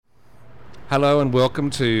Hello and welcome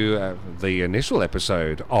to the initial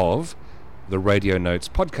episode of the Radio Notes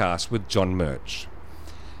podcast with John Murch.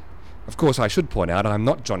 Of course, I should point out I'm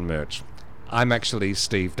not John Murch. I'm actually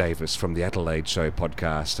Steve Davis from the Adelaide Show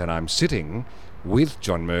podcast, and I'm sitting with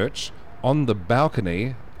John Murch on the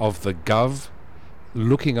balcony of the Gov,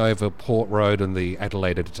 looking over Port Road and the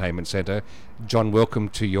Adelaide Entertainment Centre. John, welcome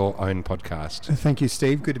to your own podcast. Thank you,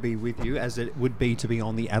 Steve. Good to be with you, as it would be to be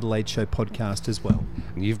on the Adelaide Show podcast as well.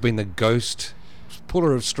 And you've been the ghost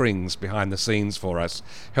puller of strings behind the scenes for us,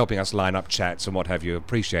 helping us line up chats and what have you.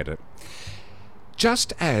 Appreciate it.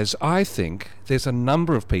 Just as I think there's a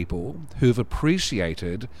number of people who've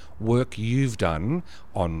appreciated work you've done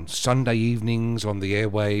on Sunday evenings on the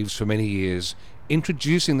airwaves for many years,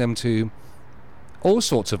 introducing them to all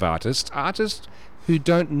sorts of artists who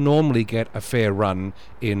don't normally get a fair run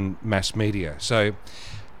in mass media. So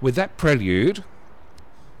with that prelude,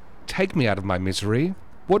 take me out of my misery.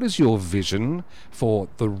 What is your vision for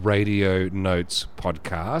the Radio Notes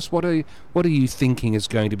podcast? What are you thinking is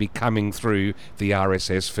going to be coming through the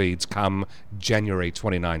RSS feeds come January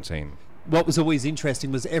 2019? What was always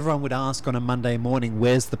interesting was everyone would ask on a Monday morning,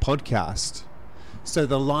 where's the podcast? So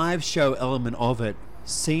the live show element of it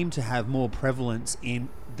seemed to have more prevalence in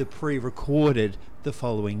the pre-recorded the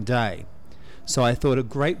following day. So I thought a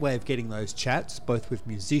great way of getting those chats, both with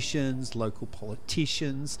musicians, local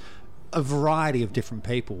politicians, a variety of different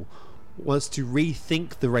people, was to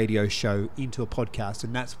rethink the radio show into a podcast,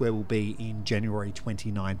 and that's where we'll be in January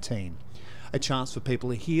 2019. A chance for people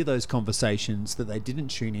to hear those conversations that they didn't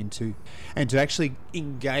tune into and to actually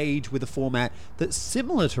engage with a format that's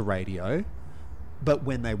similar to radio, but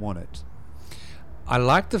when they want it. I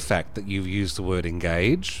like the fact that you've used the word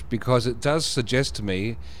engage, because it does suggest to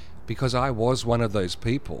me, because I was one of those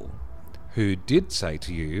people who did say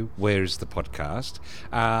to you, where is the podcast,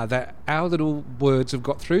 that our little words have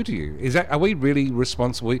got through to you. Are we really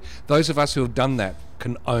responsible? Those of us who have done that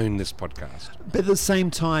can own this podcast. But at the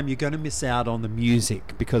same time, you're going to miss out on the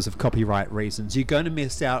music because of copyright reasons. You're going to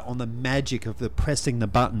miss out on the magic of the pressing the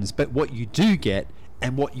buttons. But what you do get,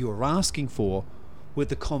 and what you're asking for, were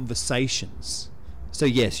the conversations. So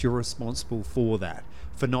yes, you're responsible for that,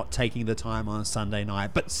 for not taking the time on a Sunday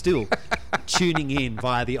night, but still tuning in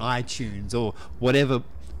via the iTunes or whatever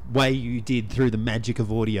way you did through the magic of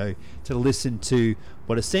audio to listen to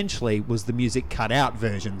what essentially was the music cut out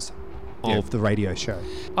versions of the radio show.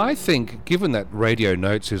 I think, given that Radio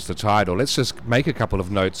Notes is the title, let's just make a couple of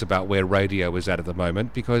notes about where radio is at the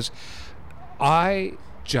moment, because I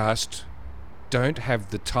just don't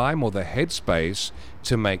have the time or the headspace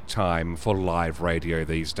to make time for live radio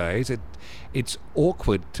these days. It's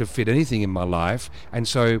awkward to fit anything in my life, and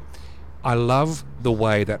so I love the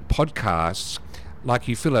way that podcasts, like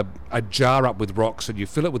you fill a jar up with rocks and you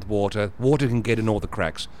fill it with water can get in all the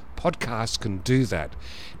cracks. Podcasts can do that.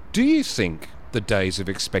 Do you think the days of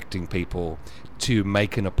expecting people to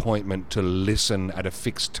make an appointment to listen at a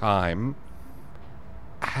fixed time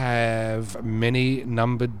have many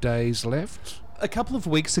numbered days left? A couple of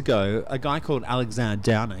weeks ago, a guy called Alexander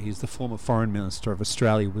Downer, he's the former Foreign Minister of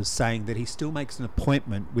Australia, was saying that he still makes an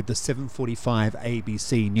appointment with the 7:45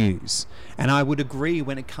 ABC News. And I would agree,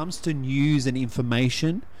 when it comes to news and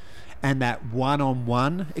information and that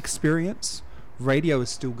one-on-one experience, radio is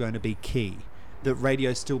still going to be key. That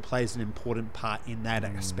radio still plays an important part in that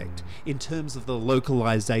aspect, in terms of the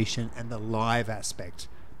localization and the live aspect.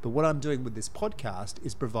 But what I'm doing with this podcast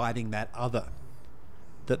is providing that other,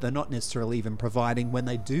 that they're not necessarily even providing when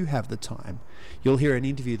they do have the time. You'll hear an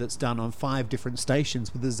interview that's done on 5 different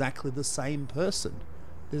stations with exactly the same person.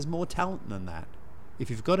 There's more talent than that. If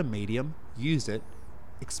you've got a medium, use it,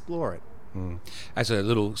 explore it. As a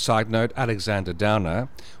little side note, Alexander Downer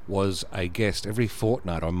was a guest every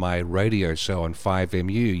fortnight on my radio show on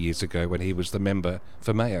 5MU years ago when he was the member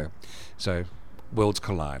for Mayo. So, worlds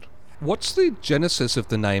collide. What's the genesis of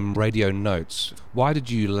the name Radio Notes? Why did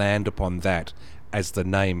you land upon that as the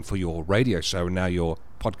name for your radio show and now your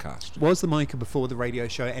podcast? Was the moniker before the radio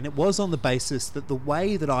show, and it was on the basis that the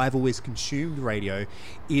way that I've always consumed radio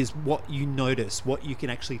is what you notice, what you can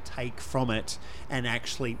actually take from it and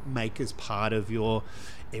actually make as part of your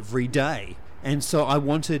everyday. And so I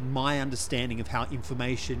wanted my understanding of how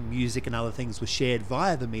information, music and other things were shared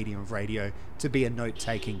via the medium of radio to be a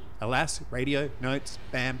note-taking. Alas, radio, notes,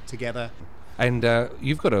 bam, together. And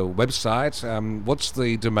you've got a website. What's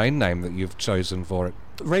the domain name that you've chosen for it?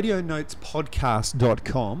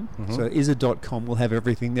 RadioNotesPodcast.com. So it is a .com. We'll have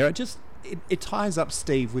everything there. It ties up,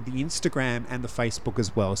 Steve, with the Instagram and the Facebook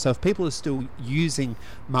as well. So if people are still using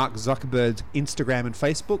Mark Zuckerberg's Instagram and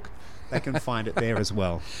Facebook, they can find it there as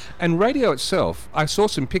well. And radio itself, I saw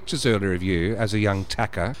some pictures earlier of you as a young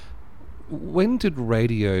tacker. When did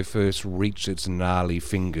radio first reach its gnarly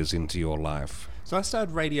fingers into your life? So I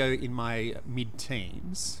started radio in my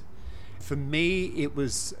mid-teens. For me, it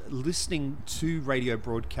was listening to radio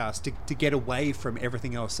broadcast to get away from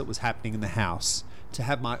everything else that was happening in the house, to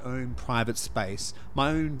have my own private space, my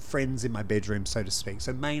own friends in my bedroom, so to speak.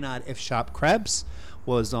 So Maynard F Sharp Crabs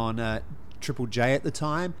was on Triple J at the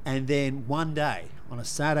time, and then one day on a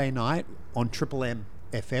Saturday night on Triple M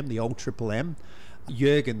FM, the old Triple M,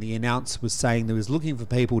 Jurgen, the announcer, was saying that he was looking for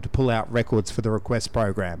people to pull out records for the request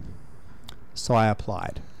program. So I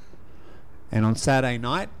applied. And on Saturday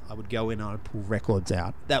night, I would go in and I would pull records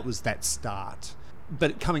out. That was that start.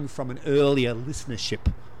 But coming from an earlier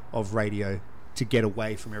listenership of radio to get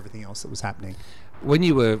away from everything else that was happening. When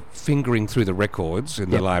you were fingering through the records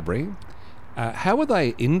in the Yep. library, how were they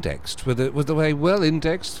indexed? Were they well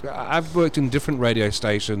indexed? I've worked in different radio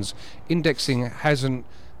stations. Indexing hasn't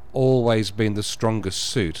always been the strongest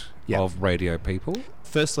suit Yep. of radio people.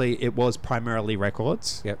 Firstly, it was primarily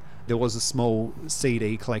records. Yep. There was a small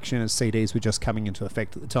CD collection, as CDs were just coming into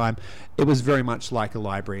effect at the time. It was very much like a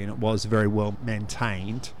library, and it was very well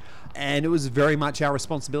maintained. And it was very much our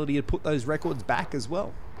responsibility to put those records back as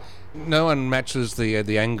well. No one matches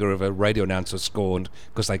the anger of a radio announcer scorned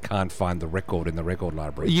because they can't find the record in the record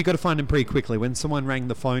library. You got to find them pretty quickly. When someone rang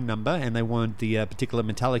the phone number and they wanted the particular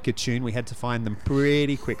Metallica tune, we had to find them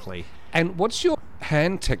pretty quickly. And what's your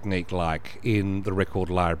hand technique like in the record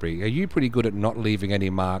library? Are you pretty good at not leaving any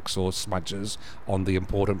marks or smudges on the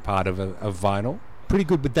important part of vinyl? Pretty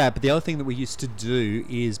good with that, but the other thing that we used to do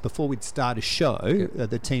is before we'd start a show,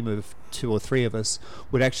 the team of 2 or 3 of us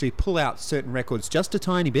would actually pull out certain records just a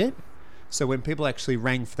tiny bit, so when people actually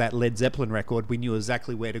rang for that Led Zeppelin record, we knew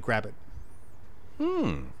exactly where to grab it.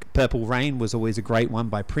 Purple Rain was always a great one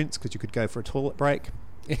by Prince because you could go for a toilet break.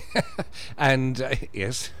 And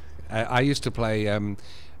yes, I used to play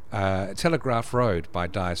Telegraph Road by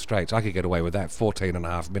Dire Straits. I could get away with that, 14 and a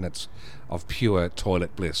half minutes of pure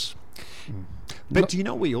toilet bliss. But do you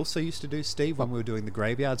know what we also used to do, Steve, when we were doing the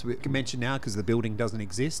graveyards? We can mention now because the building doesn't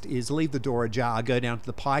exist, is leave the door ajar, go down to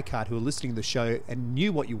the pie cart who were listening to the show and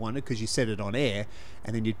knew what you wanted because you said it on air,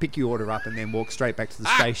 and then you'd pick your order up and then walk straight back to the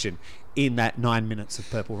station in that 9 minutes of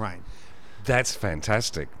Purple Rain. That's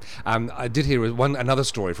fantastic. I did hear another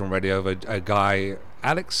story from radio of a guy,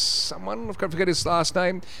 Alex, someone, I forget his last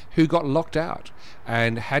name, who got locked out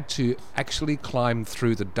and had to actually climb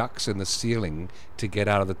through the ducts in the ceiling to get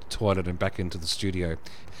out of the toilet and back into the studio.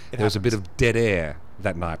 There was a bit of dead air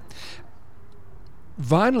that night.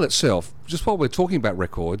 Vinyl itself, just while we're talking about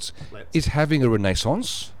records, is having a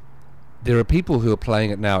renaissance. There are people who are playing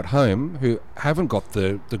it now at home who haven't got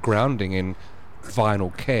the grounding in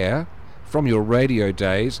vinyl care from your radio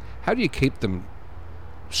days. How do you keep them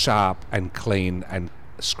sharp and clean and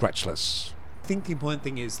scratchless? I think the important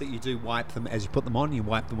thing is that you do wipe them as you put them on, you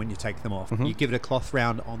wipe them when you take them off. You give it a cloth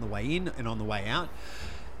round on the way in and on the way out.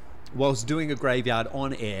 Whilst doing a graveyard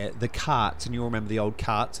on air, the carts, and you'll remember the old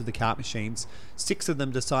carts of the cart machines, 6 of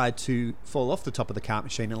them decide to fall off the top of the cart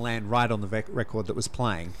machine and land right on the record that was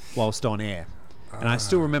playing whilst on air. And I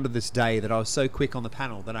still remember this day that I was so quick on the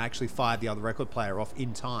panel that I actually fired the other record player off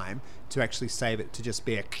in time to actually save it to just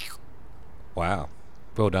be a... Wow.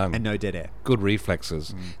 Well done. And no dead air. Good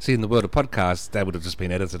reflexes. See, in the world of podcasts, that would have just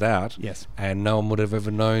been edited out. Yes. And no one would have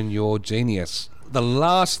ever known your genius. The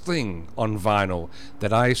last thing on vinyl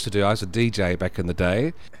that I used to do, I was a DJ back in the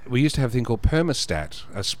day, we used to have a thing called Permastat,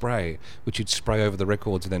 a spray, which you'd spray over the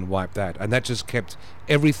records and then wipe that. And that just kept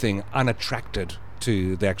everything unattracted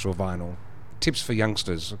to the actual vinyl. Tips for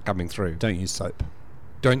youngsters coming through. Don't use soap.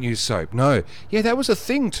 Don't use soap. No. Yeah, that was a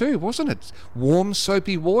thing too, wasn't it? Warm,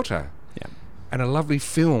 soapy water. Yeah. And a lovely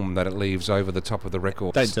film that it leaves over the top of the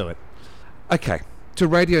records. Don't do it. Okay, to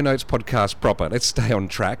Radio Notes podcast proper. Let's stay on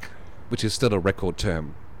track, which is still a record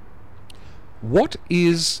term. What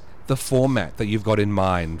is the format that you've got in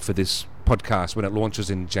mind for this podcast when it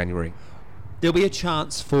launches in January? There'll be a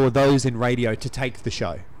chance for those in radio to take the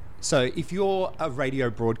show. So if you're a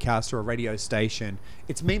radio broadcaster or a radio station,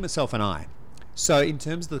 it's me, myself, and I. So in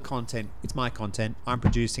terms of the content, it's my content. I'm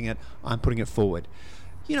producing it. I'm putting it forward.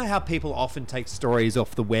 You know how people often take stories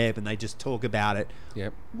off the web and they just talk about it?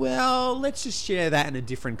 Yep. Well, let's just share that in a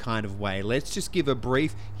different kind of way. Let's just give a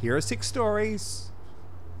brief, here are 6 stories.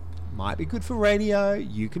 Might be good for radio.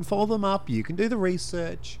 You can follow them up. You can do the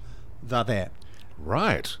research. They're there.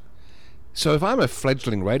 Right. So if I'm a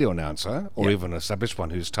fledgling radio announcer, or Yep. even an established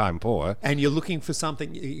one who's time poor, And you're looking for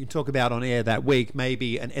something you talk about on air that week,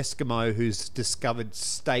 maybe an Eskimo who's discovered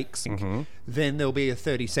steaks, then there'll be a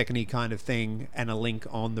 30-second kind of thing and a link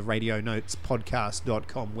on the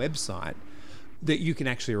radionotespodcast.com website that you can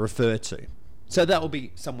actually refer to. So that will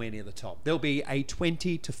be somewhere near the top. There'll be a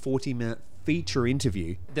 20 to 40 minute feature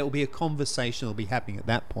interview. There will be a conversation that will be happening at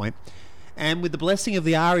that point. And with the blessing of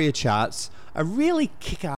the ARIA charts, a really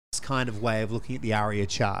kick-ass kind of way of looking at the ARIA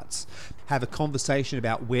charts. Have a conversation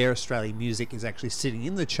about where Australian music is actually sitting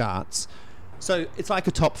in the charts. So it's like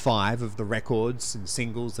a top 5 of the records and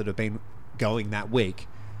singles that have been going that week.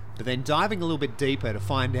 But then diving a little bit deeper to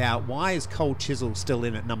find out, why is Cold Chisel still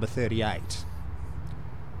in at number 38?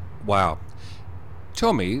 Wow.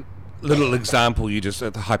 Tell me, little example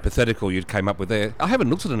the hypothetical you came up with there. I haven't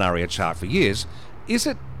looked at an ARIA chart for years. Is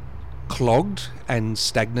it clogged and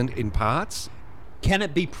stagnant in parts? Can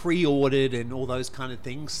it be pre-ordered and all those kind of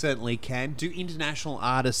things? Certainly can. Do international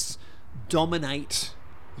artists dominate?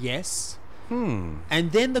 Yes.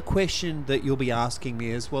 And then the question that you'll be asking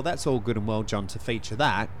me is, well, that's all good and well, John, to feature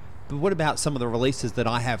that, but what about some of the releases that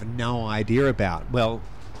I have no idea about? Well,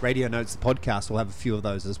 Radio Notes, the podcast, will have a few of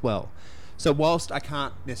those as well. So whilst I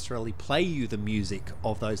can't necessarily play you the music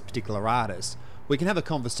of those particular artists, we can have a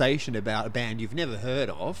conversation about a band you've never heard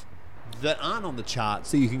of that aren't on the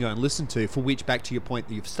charts that you can go and listen to, for which, back to your point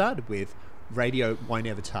that you've started with, radio won't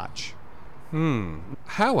ever touch.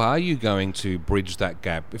 How are you going to bridge that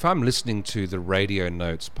gap? If I'm listening to the Radio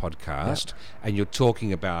Notes podcast and you're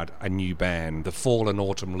talking about a new band, the Fallen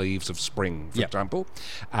Autumn Leaves of Spring, for example,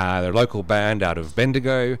 they're a local band out of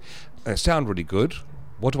Bendigo, they sound really good.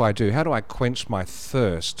 What do I do? How do I quench my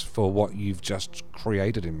thirst for what you've just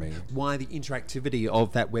created in me? Why the interactivity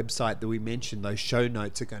of that website that we mentioned, those show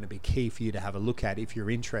notes, are going to be key for you to have a look at if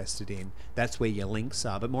you're interested in. That's where your links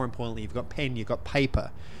are. But more importantly, you've got pen, you've got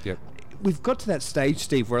paper. Yep. We've got to that stage,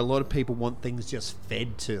 Steve, where a lot of people want things just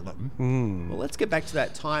fed to them. Well, let's get back to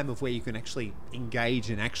that time of where you can actually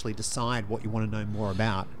engage and actually decide what you want to know more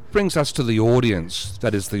about. Brings us to the audience.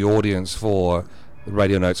 That is the audience for the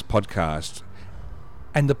Radio Notes podcast.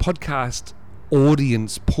 And the podcast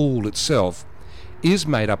audience pool itself is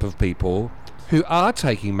made up of people who are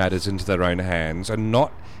taking matters into their own hands and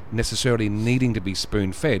not necessarily needing to be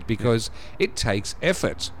spoon-fed, because it takes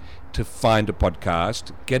effort to find a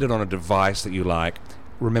podcast, get it on a device that you like,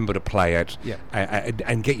 remember to play it,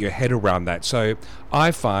 and get your head around that. So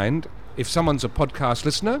I find if someone's a podcast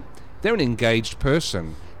listener, they're an engaged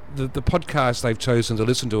person. The podcasts they've chosen to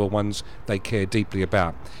listen to are ones they care deeply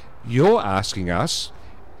about. You're asking us,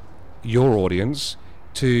 your audience,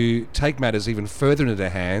 to take matters even further into their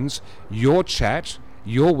hands. Your chat,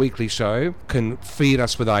 your weekly show can feed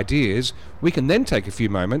us with ideas. We can then take a few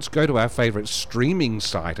moments, go to our favourite streaming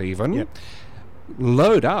site even,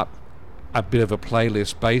 load up a bit of a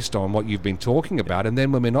playlist based on what you've been talking about, and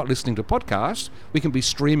then when we're not listening to podcasts, we can be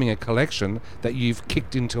streaming a collection that you've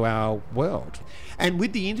kicked into our world. And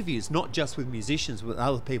with the interviews, not just with musicians, with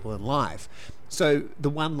other people in life. So the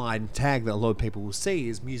one line tag that a lot of people will see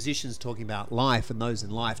is musicians talking about life and those in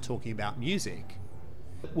life talking about music.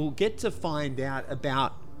 We'll get to find out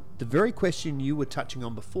about the very question you were touching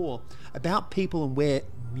on before, about people and where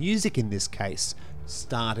music in this case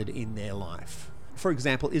started in their life. For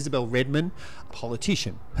example, Isabel Redman, a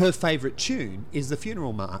politician, her favourite tune is the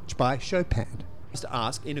Funeral March by Chopin. I used to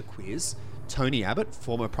ask in a quiz Tony Abbott,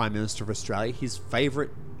 former Prime Minister of Australia, his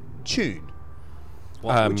favourite tune.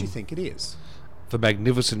 What would you think it is? The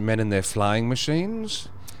Magnificent Men in Their Flying Machines?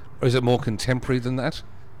 Or is it more contemporary than that?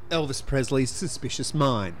 Elvis Presley's Suspicious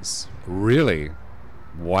Minds. Really?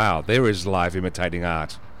 Wow, there is live imitating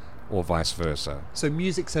art, or vice versa. So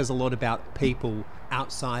music says a lot about people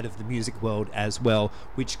outside of the music world as well,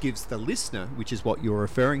 which gives the listener, which is what you're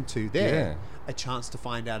referring to there, a chance to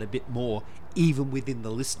find out a bit more, even within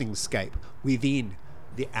the listening scape, within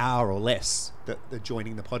the hour or less that they're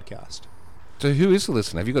joining the podcast. So who is the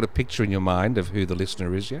listener? Have you got a picture in your mind of who the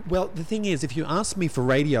listener is yet? Well, the thing is, if you ask me for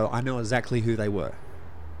radio, I know exactly who they were.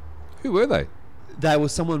 Who were they? They were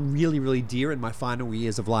someone really, really dear in my final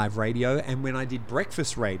years of live radio. And when I did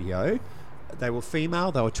breakfast radio, they were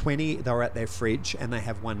female, they were 20, they were at their fridge, and they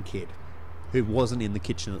have one kid who wasn't in the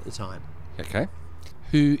kitchen at the time. Okay.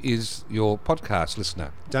 Who is your podcast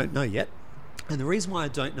listener? Don't know yet. And the reason why I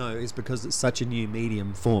don't know is because it's such a new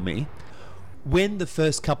medium for me. When the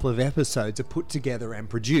first couple of episodes are put together and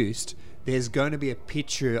produced, there's going to be a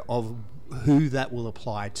picture of who that will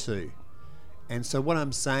apply to. And so what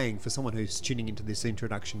I'm saying for someone who's tuning into this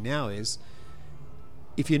introduction now is,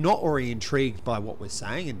 if you're not already intrigued by what we're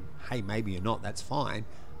saying, and hey, maybe you're not, that's fine,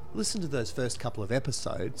 listen to those first couple of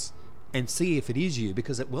episodes and see if it is you,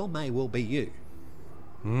 because it may well be you.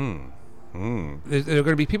 There are going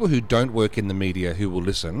to be people who don't work in the media who will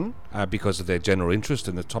listen because of their general interest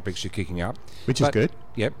in the topics you're kicking up. Which is good.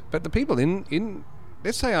 Yep. But the people in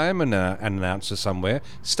let's say I am an announcer somewhere,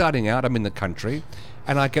 starting out, I'm in the country,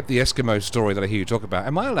 and I get the Eskimo story that I hear you talk about.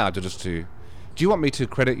 Am I allowed to do you want me to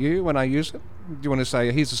credit you when I use it? Do you want to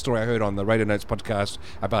say, here's the story I heard on the Radio Notes podcast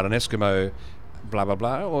about an Eskimo, blah, blah,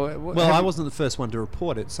 blah? Well, I wasn't the first one to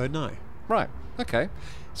report it, so no. Right, okay.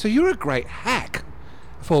 So you're a great hack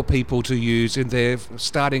for people to use in their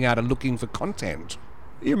starting out and looking for content.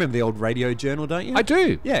 You remember the old Radio Journal, don't you? I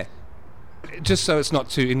do. Yeah. Just so it's not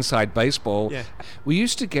too inside baseball, we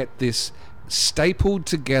used to get this stapled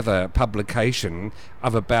together publication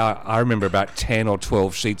of I remember about 10 or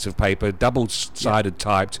 12 sheets of paper, double-sided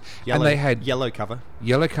typed, Yellow, and they had yellow cover,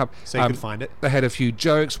 so you could find it. They had a few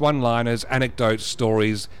jokes, one-liners, anecdotes,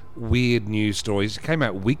 stories, weird news stories. It came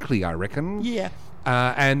out weekly, I reckon. Yeah.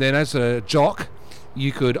 And then as a jock,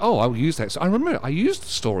 you could, I'll use that. So I remember I used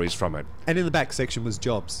stories from it. And in the back section was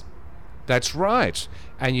jobs. That's right.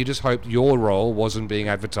 And you just hoped your role wasn't being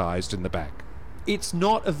advertised in the back. It's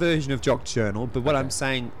not a version of Jock Journal, but what I'm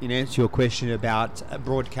saying in answer to your question about a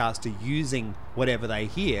broadcaster using whatever they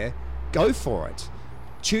hear, go for it.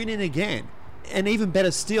 Tune in again. And even better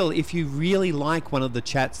still, if you really like one of the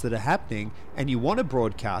chats that are happening and you want to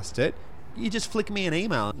broadcast it, you just flick me an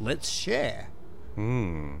email. Let's share.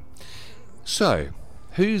 So,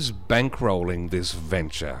 who's bankrolling this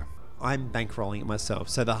venture? I'm bankrolling it myself.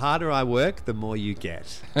 So the harder I work, the more you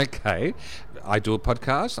get. Okay. I do a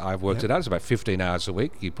podcast. I've worked it out. It's about 15 hours a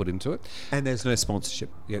week you put into it. And there's no sponsorship.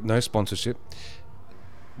 Yeah, no sponsorship.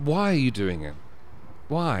 Why are you doing it?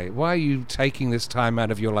 Why? Why are you taking this time out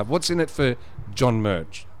of your life? What's in it for John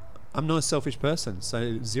Murch? I'm not a selfish person,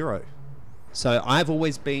 so zero. So I've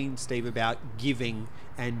always been, Steve, about giving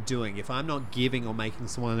and doing. If I'm not giving or making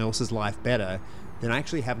someone else's life better, then I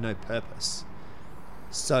actually have no purpose.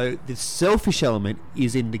 So the selfish element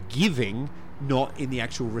is in the giving, not in the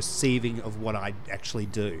actual receiving of what I actually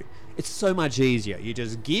do. It's so much easier. You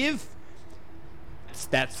just give,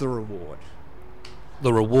 that's the reward.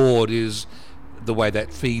 The reward is the way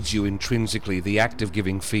that feeds you intrinsically. The act of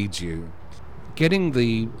giving feeds you. Getting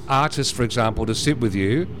the artist, for example, to sit with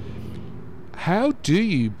you, how do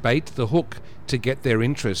you bait the hook to get their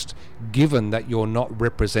interest, given that you're not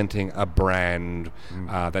representing a brand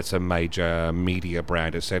that's a major media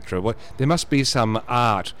brand, etc.? Well, there must be some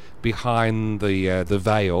art behind the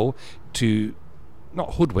veil to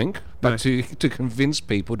not hoodwink, but to convince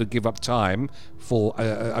people to give up time for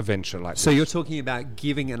a venture like this. So you're talking about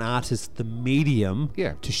giving an artist the medium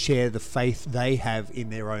to share the faith they have in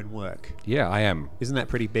their own work. Yeah, I am. Isn't that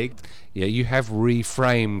pretty big? Yeah, you have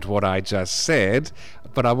reframed what I just said,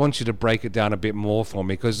 but I want you to break it down a bit more for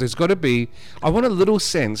me, because there's got to be, I want a little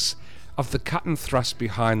sense of the cut and thrust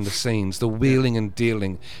behind the scenes, the wheeling and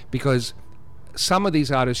dealing, because some of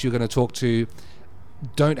these artists you're going to talk to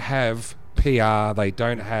don't have PR, they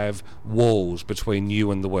don't have walls between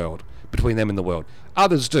you and the world, between them and the world.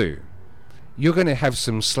 Others do. You're going to have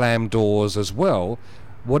some slam doors as well.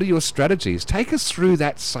 What are your strategies? Take us through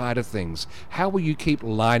that side of things. How will you keep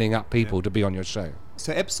lining up people to be on your show?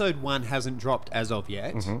 So episode 1 hasn't dropped as of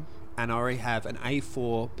yet, and I already have an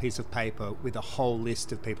A4 piece of paper with a whole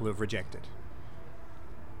list of people who have rejected.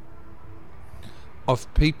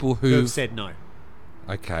 Of people Who have said no.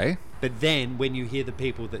 Okay. But then when you hear the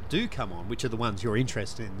people that do come on, which are the ones you're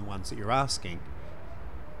interested in, the ones that you're asking,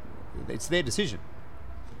 it's their decision.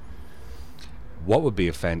 What would be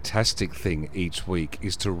a fantastic thing each week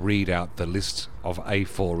is to read out the list of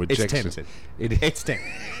A4 rejections. It's tempting. It's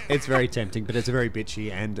tempting. It's very tempting, but it's very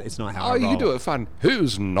bitchy, and it's not how I roll. You can do it fun.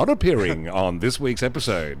 Who's not appearing on this week's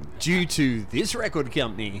episode? Due to this record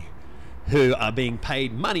company, who are being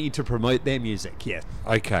paid money to promote their music, yes.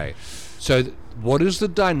 Okay. So what is the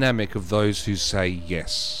dynamic of those who say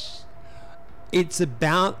yes? It's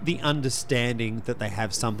about the understanding that they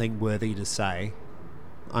have something worthy to say.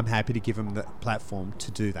 I'm happy to give them the platform to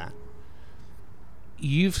do that.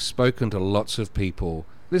 You've spoken to lots of people.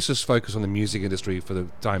 Let's just focus on the music industry for the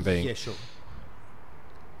time being. Yeah, sure.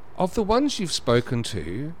 Of the ones you've spoken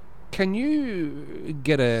to, can you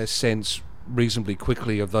get a sense reasonably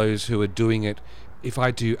quickly of those who are doing it? If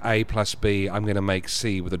I do A plus B, I'm going to make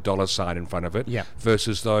C with a dollar sign in front of it. Yeah.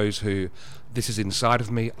 Versus those who, this is inside of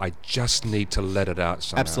me, I just need to let it out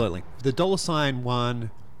somehow. Absolutely. The dollar sign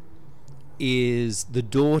one is the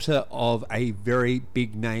daughter of a very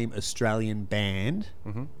big name Australian band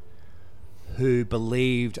who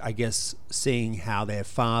believed, I guess, seeing how their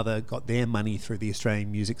father got their money through the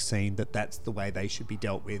Australian music scene, that that's the way they should be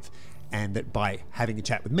dealt with, and that by having a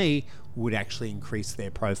chat with me would actually increase their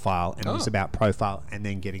profile. And it was about profile and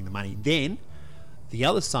then getting the money. Then the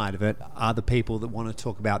other side of it are the people that want to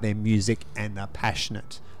talk about their music and are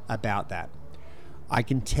passionate about that. I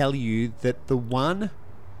can tell you that the one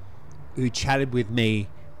who chatted with me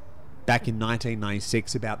back in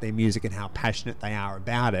 1996 about their music and how passionate they are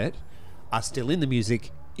about it are still in the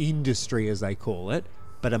music industry, as they call it,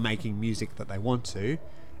 but are making music that they want to,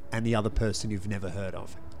 and the other person you've never heard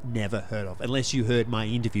of. Unless you heard my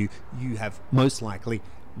interview, you have most likely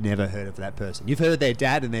never heard of that person. You've heard their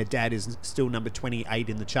dad, and their dad is still number 28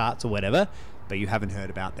 in the charts or whatever, but you haven't heard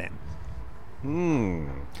about them.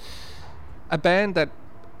 A band that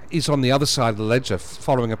is on the other side of the ledger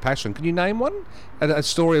following a passion. Can you name one? A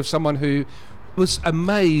story of someone who was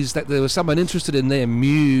amazed that there was someone interested in their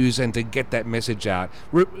muse and to get that message out.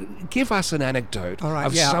 Give us an anecdote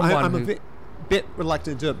of someone I'm a bit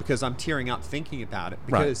reluctant to do it because I'm tearing up thinking about it,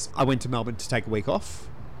 because I went to Melbourne to take a week off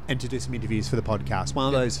and to do some interviews for the podcast. One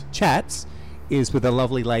of those chats is with a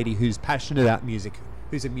lovely lady who's passionate about music,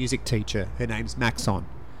 who's a music teacher. Her name's Maxon.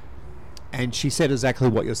 And she said exactly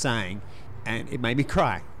what you're saying, and it made me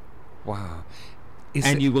cry. Wow.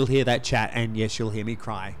 You will hear that chat, and yes, you'll hear me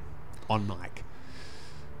cry on mic.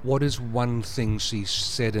 What is one thing she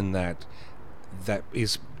said in that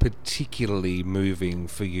is particularly moving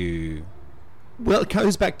for you? Well, it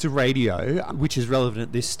goes back to radio, which is relevant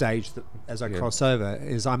at this stage as I cross over,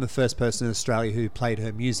 is I'm the first person in Australia who played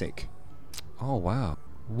her music. Oh, wow.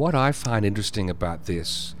 What I find interesting about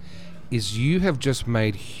this is you have just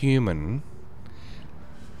made human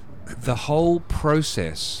the whole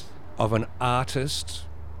process of an artist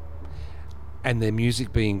and their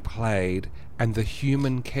music being played and the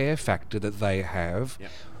human care factor that they have,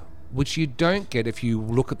 which you don't get if you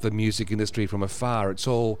look at the music industry from afar. It's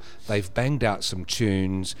all, they've banged out some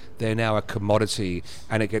tunes, they're now a commodity,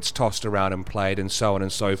 and it gets tossed around and played and so on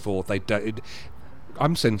and so forth.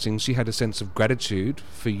 I'm sensing she had a sense of gratitude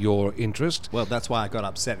for your interest. Well, that's why I got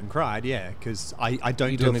upset and cried, because I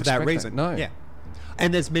don't do it for that reason. No. Yeah.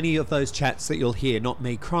 And there's many of those chats that you'll hear, not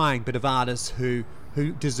me crying, but of artists who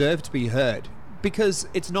deserve to be heard. Because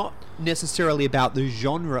it's not necessarily about the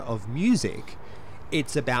genre of music,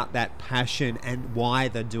 it's about that passion and why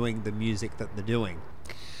they're doing the music that they're doing.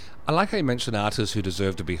 I like how you mentioned artists who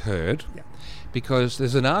deserve to be heard, because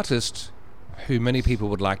there's an artist who many people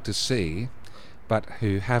would like to see, but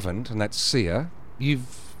who haven't, and that's Sia.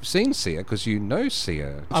 You've seen Sia because you know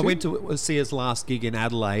Sia. I went to Sia's last gig in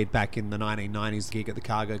Adelaide back in the 1990s, gig at the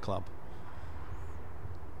Cargo Club.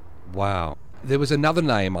 Wow. There was another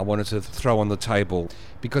name I wanted to throw on the table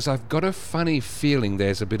because I've got a funny feeling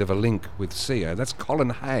there's a bit of a link with Sia. That's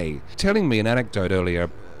Colin Hay. Telling me an anecdote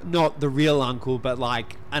earlier. Not the real uncle, but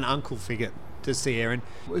like an uncle figure to Sia. And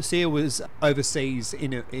Sia was overseas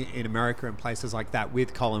in America and places like that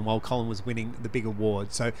with Colin while Colin was winning the big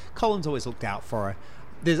award. So Colin's always looked out for her.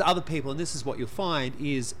 There's other people, and this is what you'll find,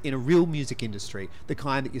 is in a real music industry, the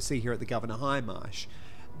kind that you see here at the Governor High Marsh,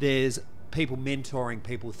 there's people mentoring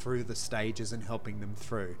people through the stages and helping them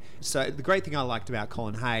through. So the great thing I liked about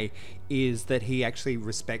Colin Hay is that he actually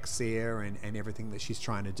respects Sia and everything that she's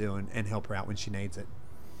trying to do and help her out when she needs it.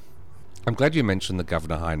 I'm glad you mentioned the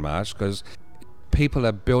Governor Hindmarsh, because people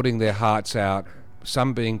are building their hearts out,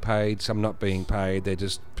 some being paid, some not being paid. They're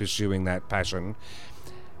just pursuing that passion.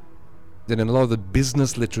 Then in a lot of the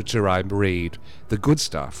business literature I read, the good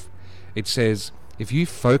stuff, it says if you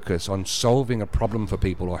focus on solving a problem for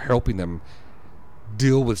people or helping them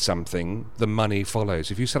deal with something, the money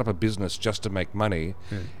follows. If you set up a business just to make money,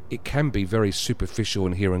 it can be very superficial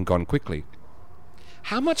and here and gone quickly.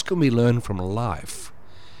 How much can we learn from life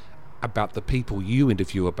about the people you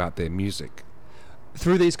interview about their music?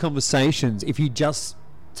 Through these conversations, if you just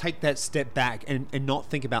take that step back and not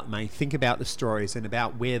think about money, think about the stories and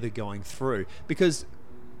about where they're going through. Because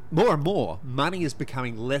more and more, money is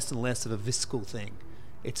becoming less and less of a visceral thing.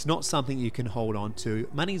 It's not something you can hold on to.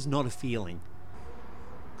 Money is not a feeling.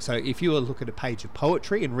 So if you look at a page of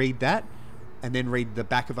poetry and read that, and then read the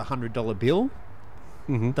back of a $100 bill,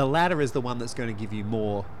 the latter is the one that's going to give you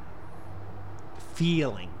more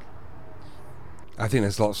feeling. I think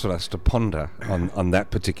there's lots for us to ponder on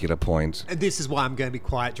that particular point. And this is why I'm going to be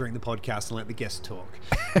quiet during the podcast and let the guests talk.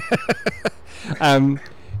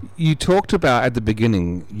 You talked about at the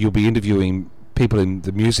beginning you'll be interviewing people in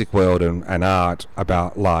the music world and art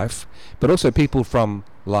about life, but also people from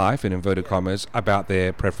life, in inverted commas, about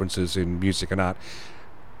their preferences in music and art.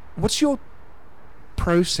 What's your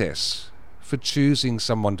process for choosing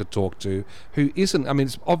someone to talk to who isn't, I mean,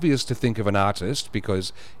 it's obvious to think of an artist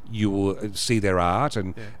because you will see their art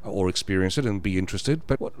and or experience it and be interested,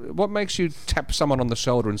 but what makes you tap someone on the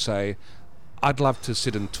shoulder and say, I'd love to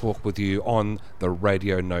sit and talk with you on the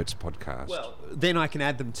Radio Notes podcast? Well, then I can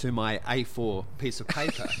add them to my A4 piece of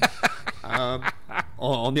paper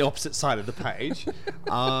on the opposite side of the page.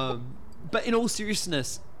 But in all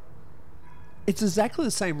seriousness, It's exactly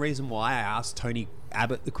the same reason why I asked Tony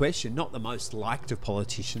Abbott the question. Not the most liked of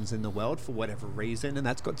politicians in the world for whatever reason, and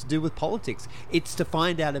that's got to do with politics. It's to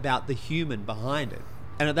find out about the human behind it.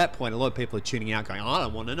 And at that point, a lot of people are tuning out going, I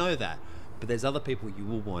don't want to know that. But there's other people you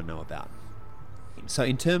will want to know about. So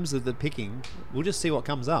in terms of the picking, we'll just see what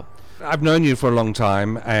comes up. I've known you for a long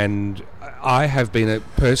time, and I have been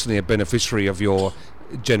personally a beneficiary of your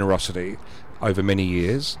generosity over many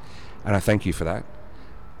years, and I thank you for that.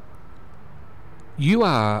 You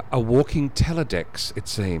are a walking teledex, it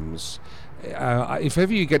seems. If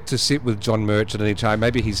ever you get to sit with John Murch at any time,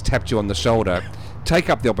 maybe he's tapped you on the shoulder, take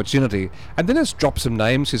up the opportunity and then just drop some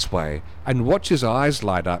names his way and watch his eyes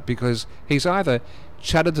light up, because he's either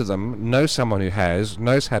chatted to them, knows someone who has,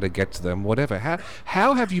 knows how to get to them, whatever.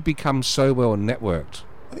 How have you become so well networked?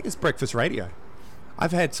 I think it's breakfast radio.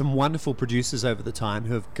 I've had some wonderful producers over the time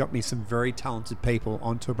who have got me some very talented people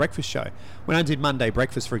onto a breakfast show. When I did Monday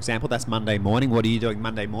Breakfast, for example, that's Monday morning. What are you doing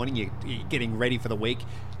Monday morning? You're getting ready for the week.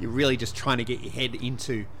 You're really just trying to get your head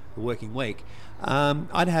into the working week.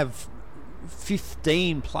 I'd have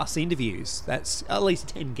 15 plus interviews. That's at least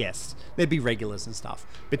 10 guests. There'd be regulars and stuff,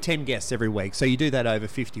 but 10 guests every week. So you do that over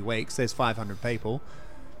 50 weeks. There's 500 people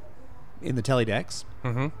in the teledex.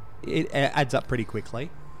 Mm-hmm. It adds up pretty quickly.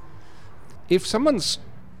 If someone's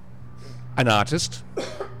an artist,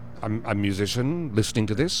 a musician listening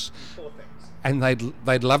to this, and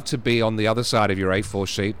they'd love to be on the other side of your A4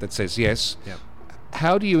 sheet that says yes, yep.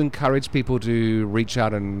 How do you encourage people to reach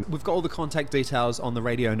out? And we've got all the contact details on the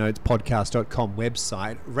radionotespodcast.com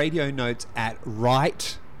website. Radio notes at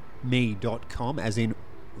writeme.com, as in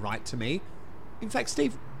write to me. In fact,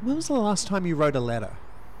 Steve, when was the last time you wrote a letter?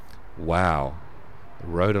 Wow,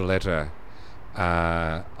 wrote a letter.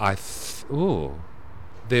 There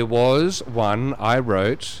was one I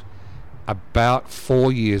wrote about 4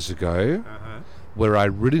 years ago, where I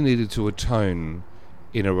really needed to atone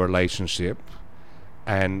in a relationship,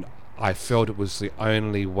 and I felt it was the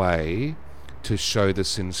only way to show the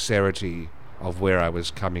sincerity of where I was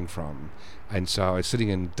coming from. And so I was sitting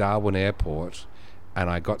in Darwin Airport, and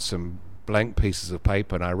I got some blank pieces of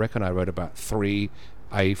paper, and I reckon I wrote about 3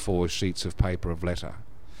 A4 sheets of paper of letter.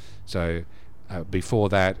 So before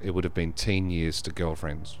that, it would have been teen years to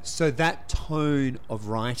girlfriends. So that tone of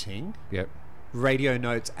writing, yep. Radio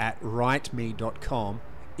notes at writeme.com,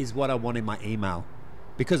 is what I want in my email.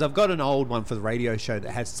 Because I've got an old one for the radio show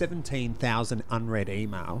that has 17,000 unread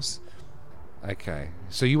emails. Okay.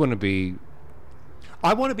 So you want to be...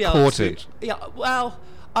 I want to be able courted. to... Yeah, well,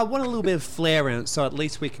 I want a little bit of flair in it, so at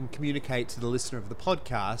least we can communicate to the listener of the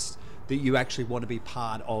podcast that you actually want to be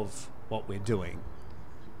part of what we're doing.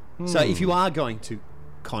 So if you are going to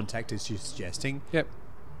contact, as you're suggesting, yep.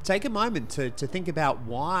 Take a moment to think about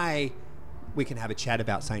why we can have a chat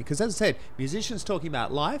about something. Because as I said, musicians talking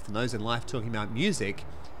about life and those in life talking about music.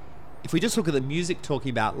 If we just look at the music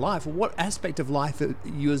talking about life, well, what aspect of life that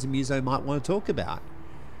you as a muso might want to talk about?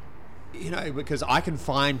 You know, because I can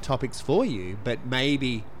find topics for you, but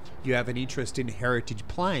maybe you have an interest in heritage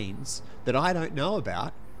plains that I don't know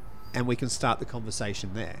about, and we can start the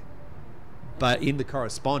conversation there. But in the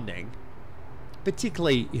corresponding,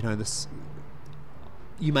 particularly, you know, this,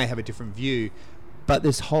 you may have a different view, but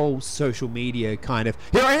this whole social media kind of,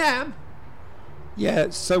 here I am!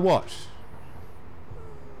 Yeah, so what?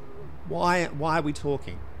 Why are we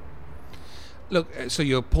talking? Look, so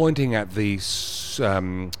you're pointing at the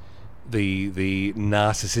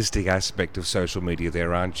narcissistic aspect of social media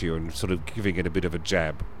there, aren't you? And sort of giving it a bit of a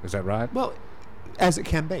jab. Is that right? Well, as it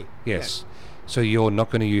can be. Yes. Yeah. So you're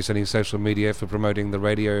not going to use any social media for promoting the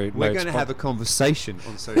radio? We're going to have a conversation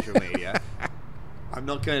on social media. I'm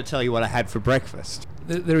not going to tell you what I had for breakfast.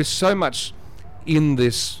 There is so much in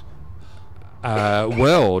this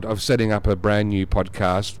world of setting up a brand new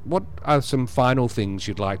podcast. What are some final things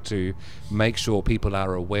you'd like to make sure people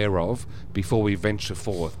are aware of before we venture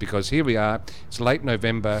forth? Because here we are, it's late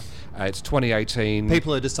November, it's 2018.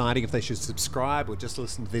 People are deciding if they should subscribe or just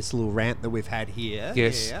listen to this little rant that we've had here.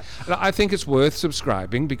 Yes. Yeah. I think it's worth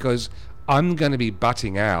subscribing, because I'm going to be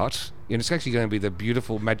butting out, and it's actually going to be the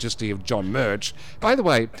beautiful majesty of John Murch. By the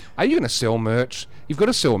way, are you going to sell merch? You've got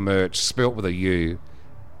to sell merch, spelt with a U.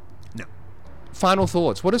 No. Final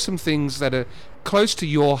thoughts. What are some things that are close to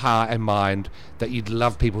your heart and mind that you'd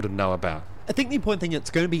love people to know about? I think the important thing, it's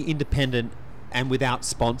going to be independent and without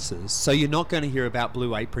sponsors. So you're not going to hear about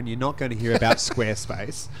Blue Apron. You're not going to hear about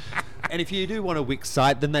Squarespace. And if you do want a Wix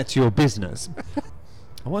site, then that's your business.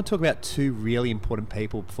 I want to talk about 2 really important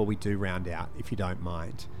people before we do round out, if you don't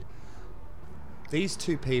mind. These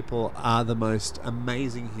 2 people are the most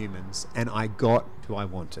amazing humans, and I got who I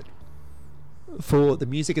wanted. For the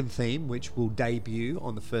music and theme, which will debut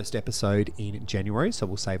on the first episode in January, so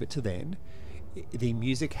we'll save it to then, the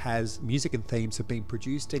music and themes have been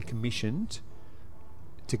produced and commissioned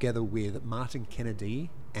together with Martin Kennedy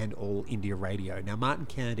and All India Radio. Now, Martin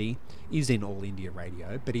Kennedy is in All India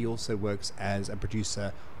Radio, but he also works as a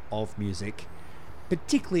producer of music,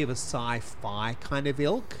 particularly of a sci-fi kind of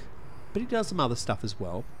ilk, but he does some other stuff as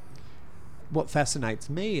well. What fascinates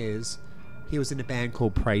me is he was in a band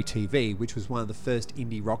called Prey TV, which was one of the first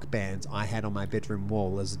indie rock bands I had on my bedroom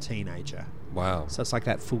wall as a teenager. Wow. So it's like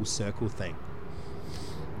that full circle thing.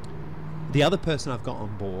 The other person I've got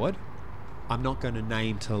on board, I'm not going to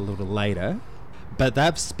name till a little later, but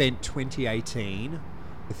they've spent 2018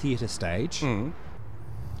 the theatre stage.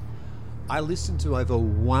 I listened to over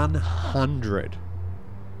 100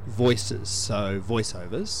 voices, so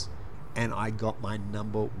voiceovers, and I got my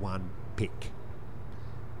number one pick.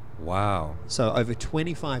 Wow. So over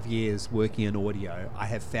 25 years working in audio, I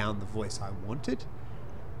have found the voice I wanted,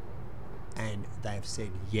 and they have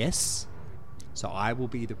said yes. So I will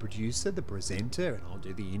be the producer, the presenter, and I'll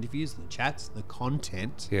do the interviews, the chats, the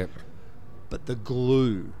content. Yep. But the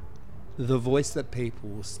glue, the voice that people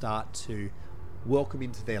will start to welcome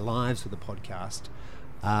into their lives with the podcast,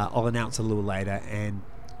 I'll announce a little later, and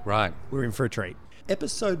Right. we're in for a treat.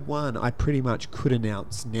 Episode 1, I pretty much could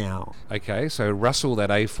announce now. Okay, so rustle that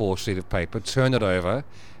A4 sheet of paper, turn it over.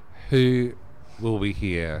 Who will be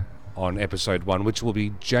here on episode 1, which will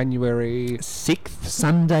be January 6th,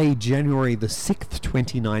 Sunday, January the 6th,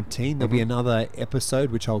 2019. There'll be another episode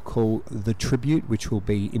which I'll call The Tribute, which will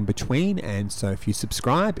be in between. And so if you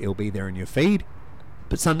subscribe, it'll be there in your feed.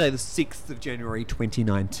 But Sunday the 6th of January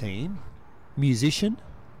 2019, musician,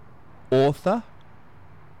 author,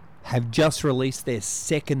 have just released their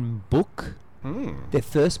second book. Their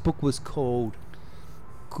first book was called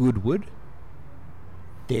Goodwood.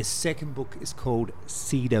 Their second book is called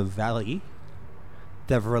Cedar Valley.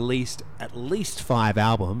 They've released at least 5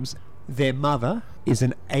 albums. Their mother is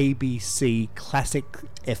an ABC classic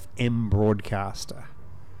FM broadcaster.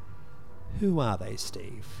 Who are they,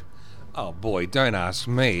 Steve? Oh boy, don't ask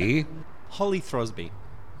me. Holly Throsby.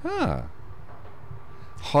 Ah.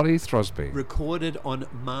 Holly Throsby. Recorded on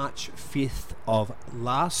March 5th of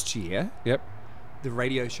last year. Yep. The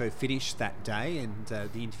radio show finished that day, and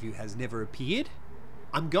the interview has never appeared.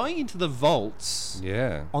 I'm going into the vaults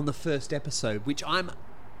Yeah. on the first episode, which I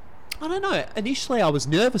don't know, initially I was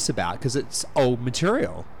nervous about because it's old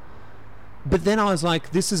material. But then I was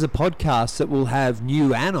like, this is a podcast that will have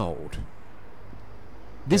new and old.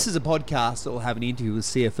 This is a podcast that will have an interview with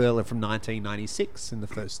C.F. Earler from 1996 in the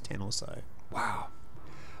first 10 or so. Wow.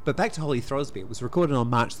 But back to Holly Throsby. It was recorded on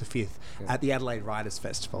March the 5th at the Adelaide Writers'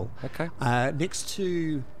 Festival. Okay. Next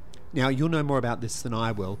to... Now, you'll know more about this than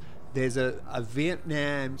I will. There's a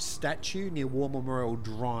Vietnam statue near War Memorial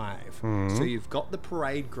Drive. So you've got the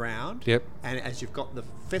parade ground. Yep. And as you've got the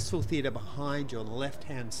Festival Theatre behind you on the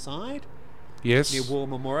left-hand side, Yes. near War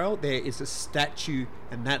Memorial, there is a statue,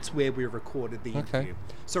 and that's where we recorded the interview.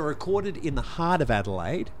 So recorded in the heart of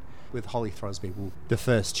Adelaide with Holly Throsby, the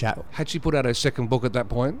first chat. Had she put out her second book at that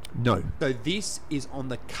point? No. So this is on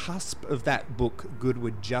the cusp of that book,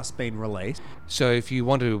 Goodwood, just been released. So if you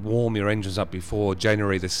want to warm your engines up before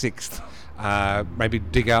January the 6th, maybe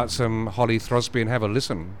dig out some Holly Throsby and have a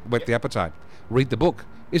listen. Whet the appetite. Read the book.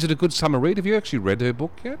 Is it a good summer read? Have you actually read her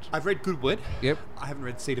book yet? I've read Goodwood. Yep. I haven't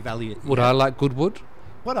read Cedar Valley yet. Would I like Goodwood?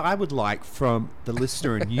 What I would like from the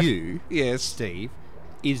listener and you, Yes. Steve,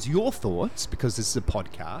 is your thoughts, because this is a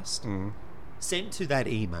podcast, sent to that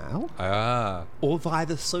email Ah. or via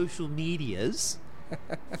the social medias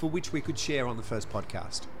for which we could share on the first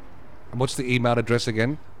podcast. And what's the email address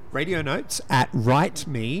again? Radio notes at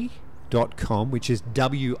writeme.com, which is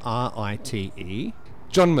WRITE.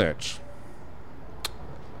 John Murch.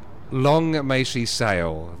 Long may she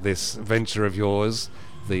sail, this venture of yours,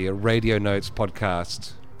 the Radio Notes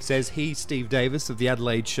podcast. Says he, Steve Davis of the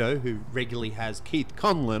Adelaide Show, who regularly has Keith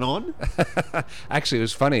Conlon on. Actually, it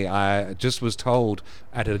was funny. I just was told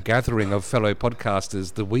at a gathering of fellow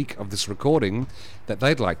podcasters the week of this recording that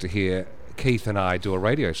they'd like to hear Keith and I do a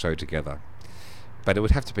radio show together. But it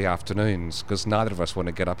would have to be afternoons because neither of us want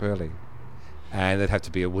to get up early. And there'd have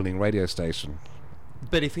to be a willing radio station.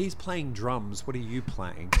 But if he's playing drums, what are you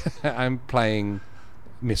playing? I'm playing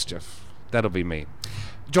Mischief. That'll be me.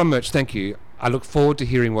 John Murch, thank you. I look forward to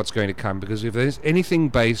hearing what's going to come, because if there's anything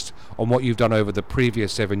based on what you've done over the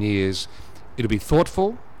previous 7 years, it'll be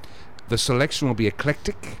thoughtful, the selection will be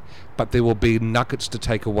eclectic, but there will be nuggets to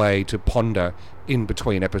take away to ponder in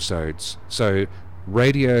between episodes. So,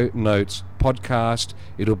 Radio Notes podcast,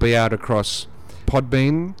 it'll be out across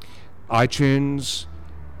Podbean, iTunes,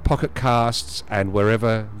 Pocket Casts, and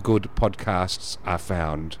wherever good podcasts are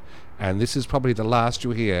found. And this is probably the last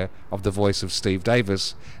you'll hear of the voice of Steve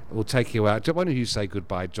Davis. We'll take you out. Why don't you say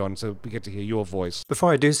goodbye, John, so we get to hear your voice.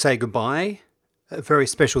 Before I do say goodbye, a very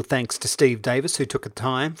special thanks to Steve Davis, who took the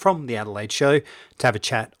time from the Adelaide show to have a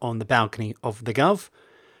chat on the balcony of the Gov.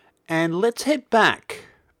 And let's head back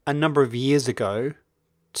a number of years ago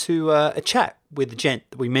to a chat with the gent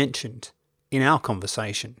that we mentioned in our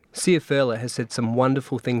conversation. Sia Furler has said some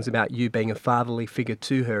wonderful things about you being a fatherly figure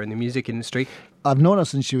to her in the music industry. I've known her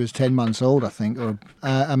since she was 10 months old, I think.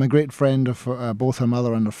 I'm a great friend of both her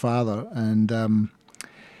mother and her father, and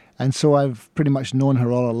so I've pretty much known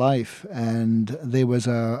her all her life. And there was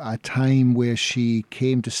a time where she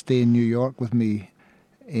came to stay in New York with me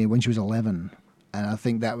when she was 11, and I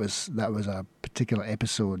think that was a particular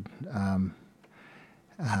episode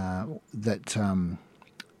that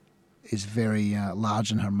is very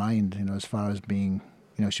large in her mind. As far as being.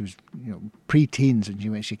 She was, pre-teens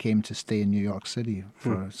when she came to stay in New York City.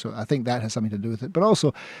 So I think that has something to do with it. But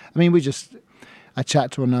also, I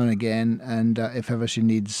chat to her now and again, and if ever she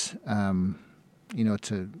needs, to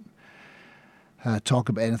talk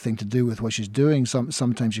about anything to do with what she's doing,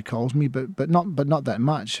 sometimes she calls me, but not that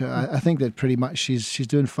much. I think that pretty much she's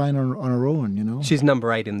doing fine on her own. She's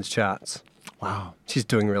number 8 in the charts. Wow. She's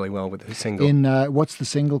doing really well with her single. In what's the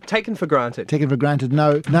single? Taken for Granted. Taken for Granted.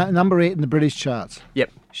 Now, number 8 in the British charts.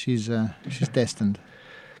 Yep. She's destined.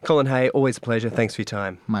 Colin Hay, always a pleasure. Thanks for your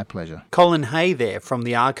time. My pleasure. Colin Hay there from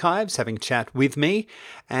the archives having a chat with me.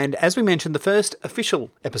 And as we mentioned, the first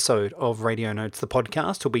official episode of Radio Notes, the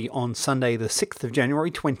podcast, will be on Sunday the 6th of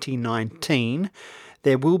January 2019.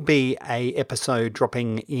 There will be a episode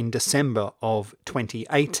dropping in December of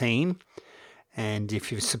 2018. And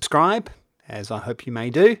if you subscribe, as I hope you may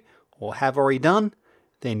do, or have already done,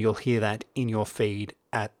 then you'll hear that in your feed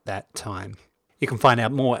at that time. You can find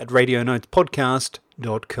out more at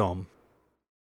radionotespodcast.com.